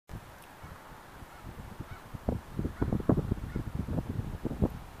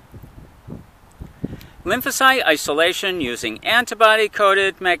Lymphocyte isolation using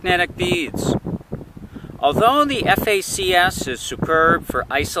antibody-coated magnetic beads. Although the FACS is superb for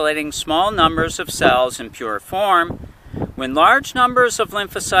isolating small numbers of cells in pure form, when large numbers of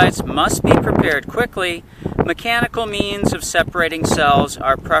lymphocytes must be prepared quickly, mechanical means of separating cells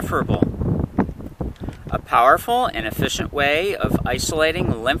are preferable. A powerful and efficient way of isolating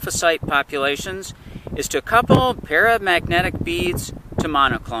lymphocyte populations is to couple paramagnetic beads to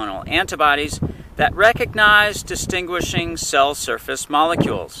monoclonal antibodies that recognize distinguishing cell surface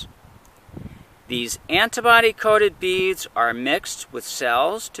molecules. These antibody-coated beads are mixed with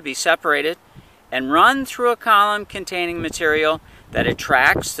cells to be separated and run through a column containing material that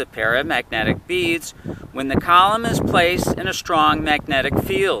attracts the paramagnetic beads when the column is placed in a strong magnetic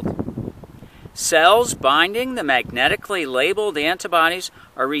field. Cells binding the magnetically labeled antibodies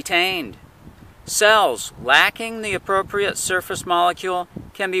are retained. Cells lacking the appropriate surface molecule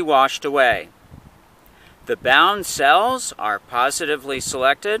can be washed away. The bound cells are positively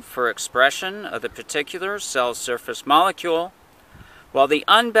selected for expression of the particular cell surface molecule, while the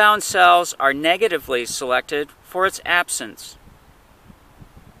unbound cells are negatively selected for its absence.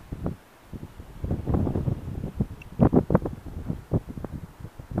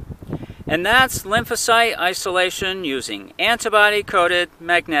 And that's lymphocyte isolation using antibody-coated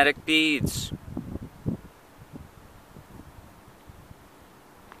magnetic beads.